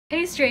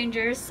Hey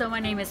strangers, so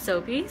my name is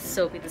Sophie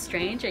the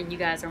Strange, and you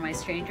guys are my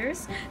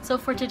strangers. So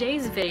for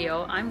today's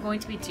video, I'm going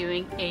to be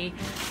doing a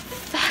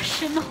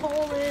fashion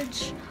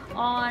haulage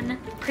on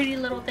Pretty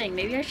Little Thing.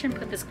 Maybe I shouldn't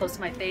put this close to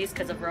my face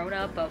because of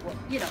Rona, but well,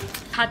 you know.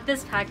 Had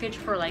this package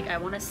for like, I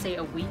want to say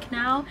a week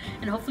now,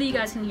 and hopefully you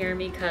guys can hear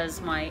me because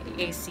my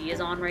AC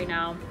is on right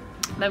now.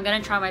 But I'm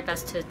gonna try my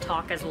best to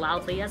talk as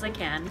loudly as I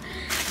can.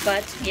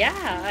 But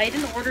yeah, I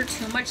didn't order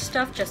too much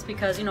stuff just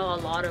because, you know, a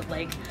lot of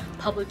like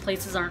public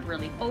places aren't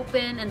really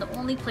open, and the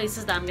only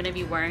places that I'm gonna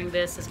be wearing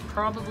this is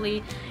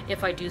probably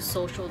if I do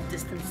social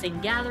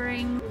distancing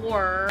gathering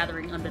or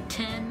gathering under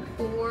 10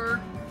 or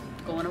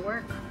going to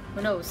work,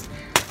 who knows.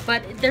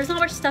 But there's not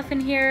much stuff in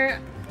here.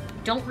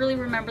 Don't really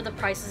remember the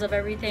prices of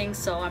everything,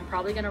 so I'm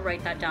probably gonna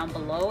write that down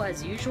below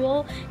as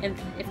usual. And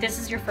if this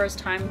is your first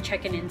time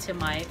checking into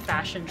my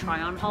fashion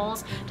try-on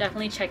hauls,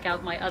 definitely check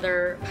out my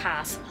other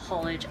past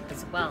haulage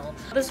as well.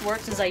 How this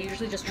works is I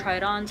usually just try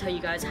it on, tell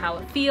you guys how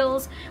it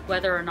feels,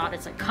 whether or not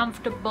it's like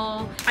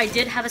comfortable. I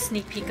did have a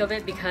sneak peek of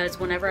it because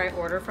whenever I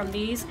order from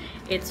these,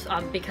 it's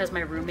because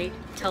my roommate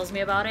tells me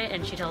about it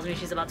and she tells me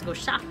she's about to go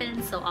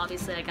shopping, so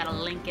obviously I got a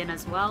link in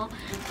as well.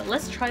 But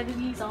let's try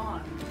these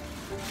on.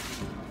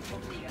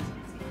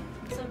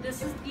 So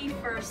this is the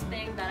first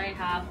thing that I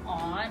have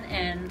on,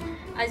 and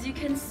as you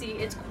can see,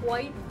 it's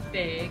quite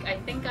big. I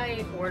think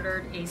I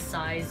ordered a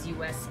size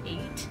US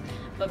 8,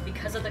 but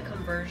because of the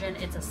conversion,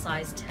 it's a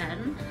size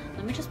 10.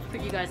 Let me just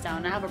put you guys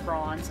down. I have a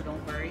bra on, so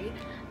don't worry.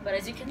 But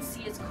as you can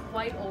see, it's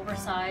quite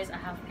oversized. I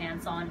have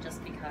pants on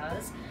just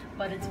because,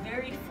 but it's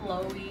very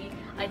flowy.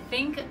 I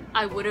think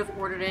I would have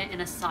ordered it in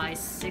a size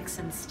 6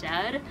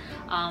 instead,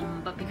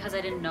 but because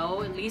I didn't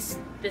know, at least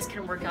this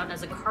can work out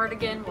as a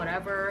cardigan,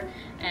 whatever.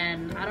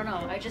 And I don't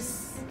know, I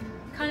just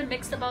kind of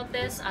mixed about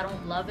this. I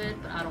don't love it,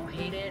 but I don't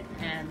hate it,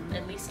 and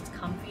at least it's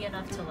comfy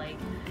enough to like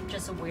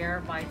just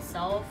wear by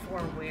itself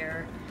or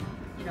wear,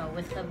 you know,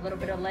 with a little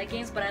bit of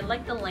leggings. But I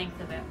like the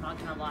length of it, I'm not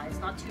gonna lie. It's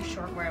not too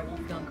short where I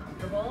won't feel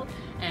uncomfortable.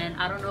 And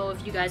I don't know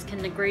if you guys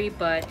can agree,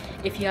 but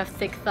if you have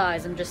thick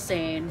thighs, I'm just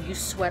saying, you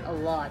sweat a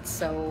lot,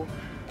 so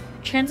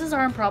chances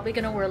are I'm probably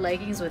gonna wear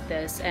leggings with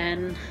this.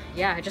 And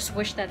yeah, I just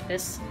wish that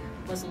this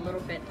was a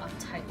little bit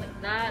uptight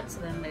like that,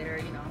 so then later,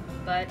 you know,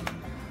 but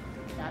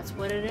that's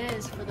what it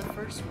is for the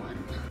first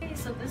one. Okay,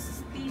 so this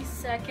is the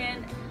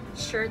second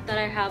shirt that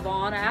I have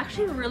on. I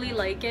actually really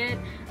like it.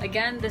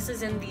 Again, this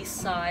is in the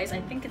size, I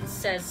think it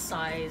says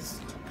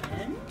size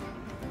 10.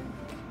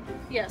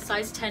 Yeah,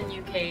 size 10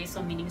 UK,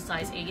 so meaning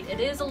size 8. It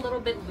is a little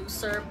bit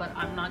looser, but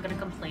I'm not gonna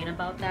complain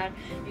about that.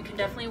 You can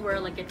definitely wear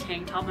like a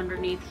tank top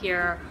underneath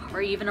here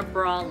or even a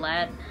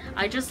bralette.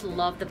 I just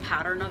love the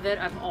pattern of it.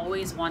 I've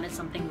always wanted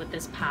something with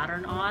this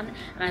pattern on,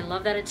 and I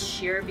love that it's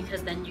sheer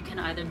because then you can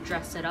either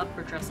dress it up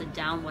or dress it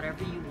down,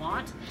 whatever you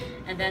want.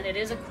 And then it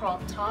is a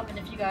crop top, and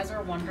if you guys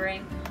are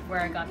wondering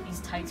where I got these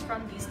tights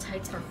from, these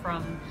tights are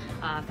from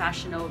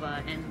Fashion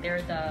Nova, and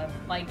they're the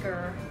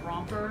biker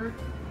romper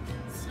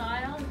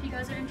style if you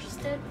guys are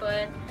interested.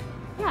 But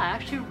yeah, I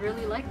actually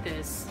really like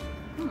this,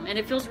 and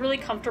it feels really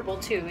comfortable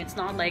too. It's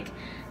not like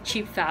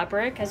cheap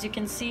fabric, as you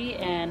can see,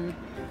 and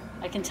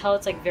I can tell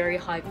it's like very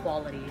high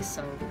quality,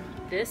 so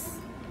this,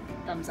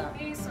 thumbs up.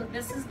 Okay, so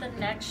this is the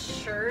next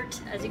shirt.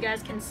 As you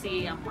guys can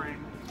see, I'm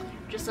wearing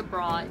just a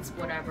bra, it's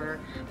whatever,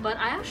 but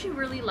I actually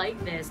really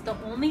like this. The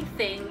only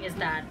thing is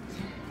that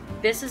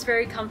this is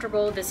very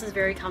comfortable, this is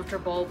very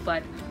comfortable,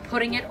 but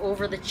putting it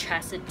over the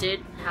chest, it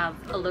did have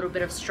a little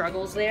bit of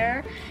struggles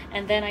there.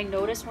 And then I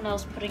noticed when I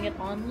was putting it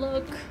on,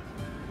 look,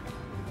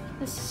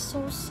 this is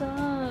so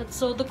sad.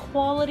 So the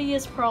quality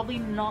is probably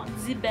not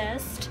the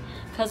best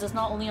because it's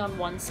not only on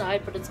one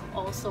side, but it's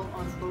also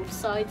on both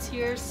sides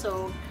here.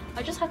 So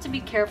I just have to be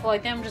careful. I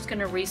think I'm just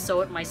gonna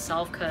re-sew it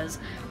myself because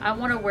I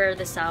want to wear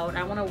this out.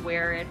 I want to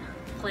wear it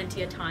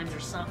plenty of times or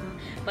something.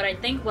 But I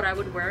think what I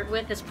would wear it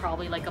with is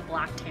probably like a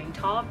black tank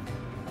top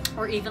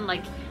or even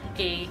like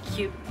a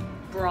cute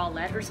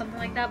bralette or something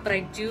like that. But I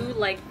do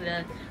like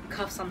the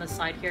cuffs on the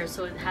side here,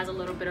 so it has a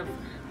little bit of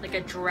like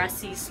a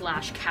dressy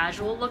slash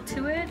casual look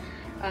to it.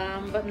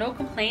 But no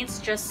complaints,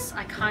 just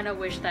I kind of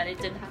wish that it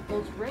didn't have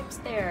those rips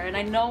there. And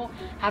I know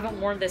I haven't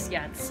worn this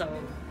yet, so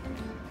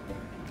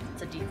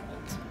it's a default.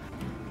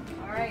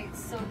 Alright,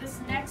 so this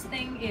next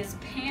thing is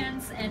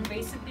pants, and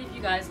basically if you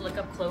guys look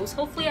up close,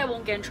 hopefully I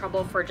won't get in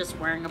trouble for just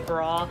wearing a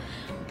bra,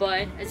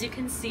 but as you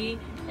can see,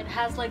 it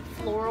has like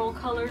floral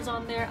colors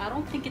on there. I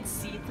don't think it's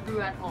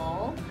see-through at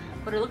all,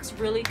 but it looks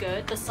really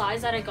good. The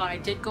size that I got, I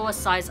did go a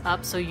size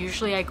up, so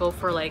usually I go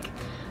for like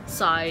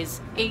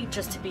size 8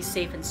 just to be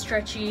safe and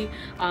stretchy,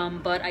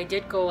 but I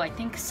did go, I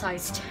think,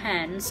 size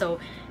 10, so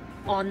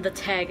on the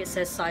tag it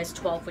says size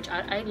 12, which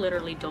I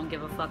literally don't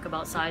give a fuck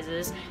about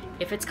sizes.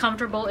 If it's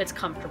comfortable, it's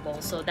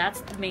comfortable, so that's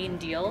the main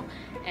deal.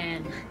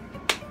 And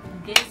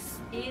this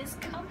is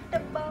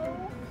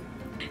comfortable,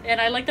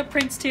 and I like the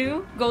prints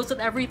too, goes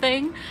with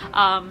everything.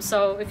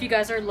 So if you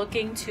guys are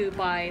looking to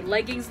buy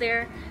leggings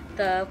there,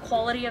 the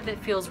quality of it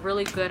feels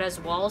really good as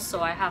well, so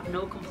I have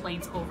no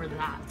complaints over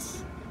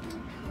that.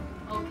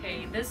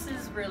 Okay, this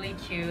is really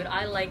cute.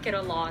 I like it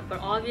a lot, but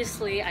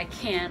obviously I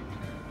can't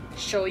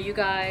show you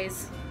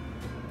guys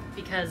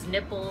because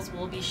nipples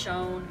will be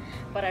shown,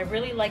 but I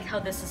really like how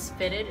this is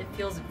fitted. It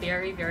feels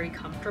very, very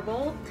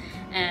comfortable,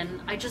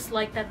 and I just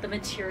like that the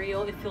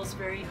material, it feels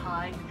very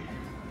high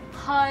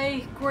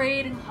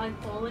grade and high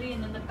quality.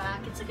 And then the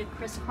back, it's like a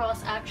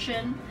crisscross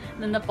action,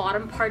 and then the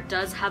bottom part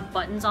does have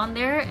buttons on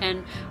there.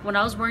 And when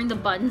I was wearing the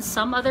buttons,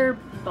 some other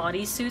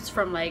bodysuits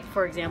from, like,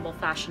 for example,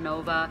 Fashion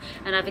Nova,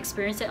 and I've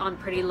experienced it on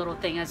Pretty Little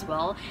Thing as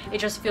well, it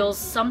just feels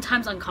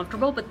sometimes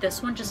uncomfortable, but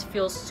this one just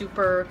feels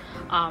super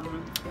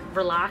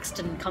relaxed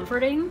and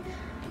comforting.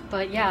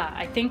 But yeah,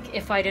 I think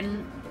if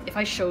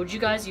I showed you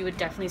guys, you would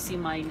definitely see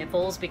my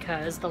nipples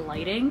because the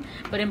lighting,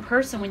 but in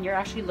person when you're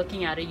actually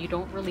looking at it, you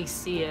don't really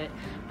see it,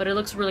 but it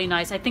looks really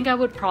nice. I think I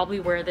would probably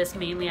wear this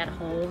mainly at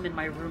home in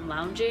my room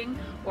lounging,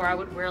 or I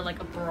would wear like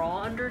a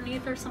bra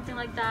underneath or something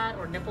like that,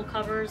 or nipple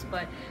covers.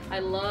 But I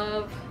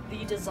love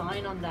the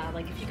design on that.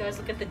 Like, if you guys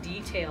look at the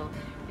detail,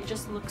 it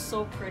just looks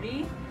so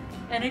pretty,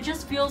 and it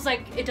just feels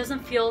like it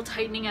doesn't feel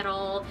tightening at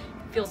all.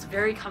 It feels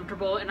very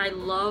comfortable, and I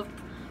love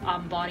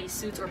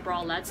bodysuits or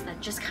bralettes that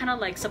just kind of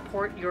like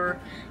support your,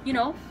 you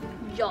know,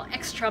 your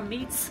extra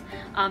meats,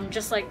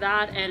 just like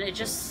that, and it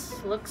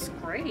just looks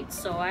great.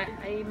 So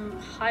I'm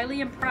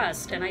highly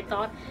impressed, and I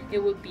thought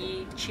it would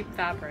be cheap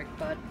fabric,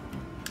 but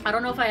I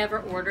don't know if I ever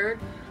ordered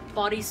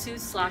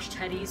bodysuits slash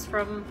teddies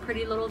from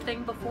Pretty Little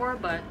Thing before,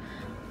 but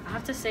I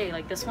have to say,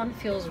 like, this one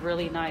feels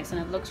really nice and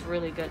it looks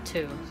really good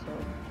too. So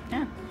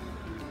yeah,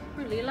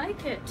 really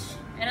like it,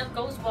 and it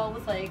goes well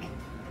with, like,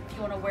 you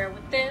want to wear it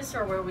with this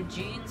or wear with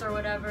jeans or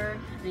whatever,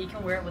 then you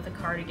can wear it with a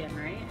cardigan,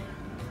 right?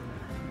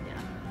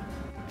 Yeah.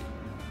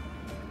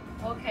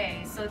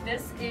 Okay, so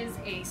this is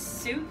a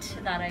suit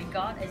that I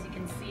got. As you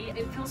can see,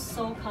 it feels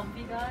so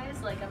comfy,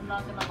 guys. Like, I'm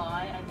not gonna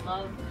lie, I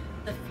love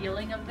the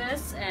feeling of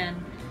this, and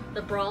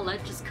the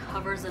bralette just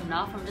covers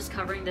enough. I'm just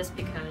covering this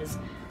because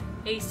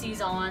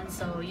AC's on,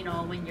 so you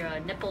know, when your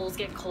nipples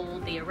get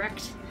cold, they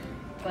erect.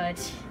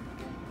 But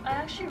I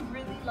actually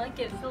really like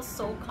it. It feels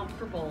so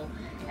comfortable,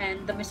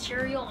 and the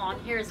material on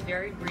here is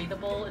very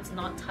breathable. It's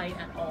not tight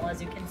at all.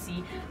 As you can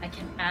see, I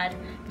can add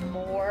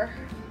more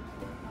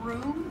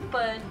room,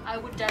 but I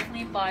would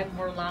definitely buy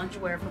more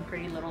loungewear from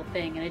Pretty Little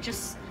Thing, and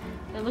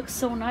it looks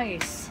so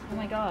nice. Oh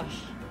my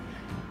gosh,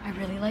 I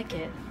really like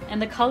it,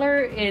 and the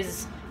color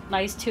is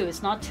nice too.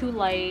 It's not too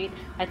light.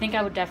 I think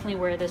I would definitely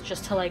wear this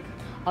just to, like,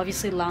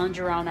 obviously lounge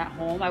around at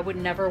home. I would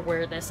never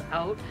wear this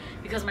out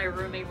because my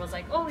roommate was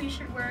like, oh, you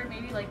should wear it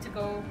maybe like to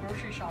go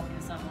grocery shopping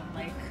or something. I'm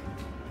like,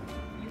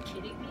 are you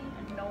kidding me?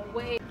 No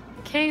way.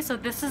 Okay, so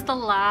this is the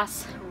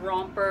last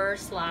romper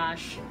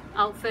slash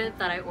outfit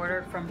that I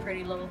ordered from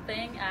Pretty Little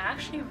Thing. I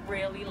actually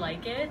really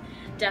like it.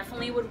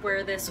 Definitely would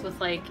wear this with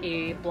like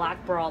a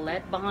black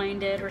bralette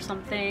behind it or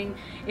something.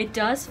 It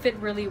does fit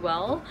really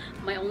well.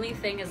 My only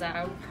thing is that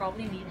I would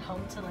probably need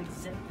help to like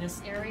zip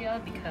this area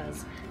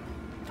because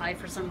I,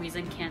 for some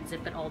reason, can't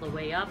zip it all the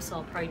way up, so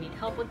I'll probably need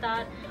help with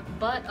that.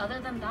 But other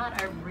than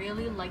that, I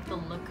really like the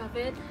look of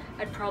it.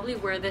 I'd probably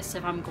wear this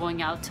if I'm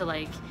going out to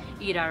like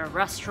eat at a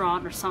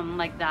restaurant or something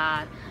like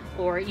that,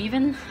 or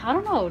even, I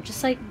don't know,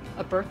 just like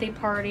a birthday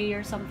party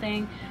or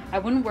something. I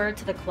wouldn't wear it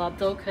to the club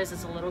though, because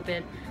it's a little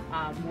bit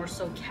more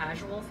so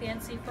casual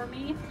fancy for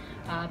me.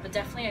 But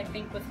definitely I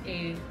think with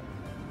a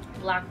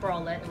black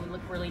bralette it would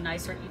look really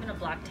nice, or even a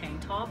black tank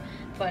top.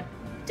 But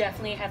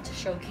definitely have to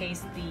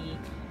showcase the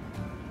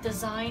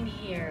design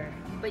here.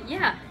 But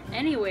yeah,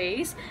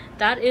 anyways,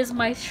 that is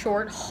my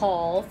short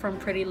haul from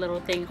Pretty Little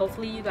Thing.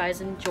 Hopefully you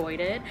guys enjoyed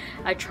it.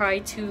 I try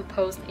to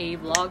post a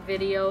vlog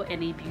video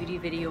and a beauty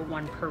video,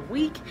 one per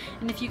week,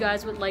 and if you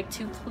guys would like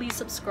to, please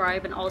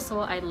subscribe. And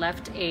also I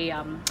left a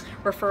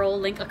referral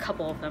link, a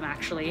couple of them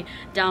actually,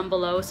 down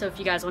below, so if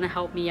you guys want to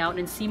help me out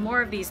and see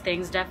more of these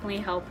things, definitely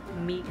help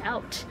me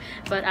out.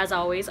 But as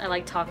always, I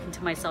like talking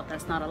to myself.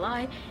 That's not a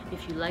lie.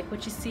 If you like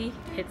what you see,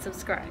 hit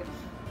subscribe.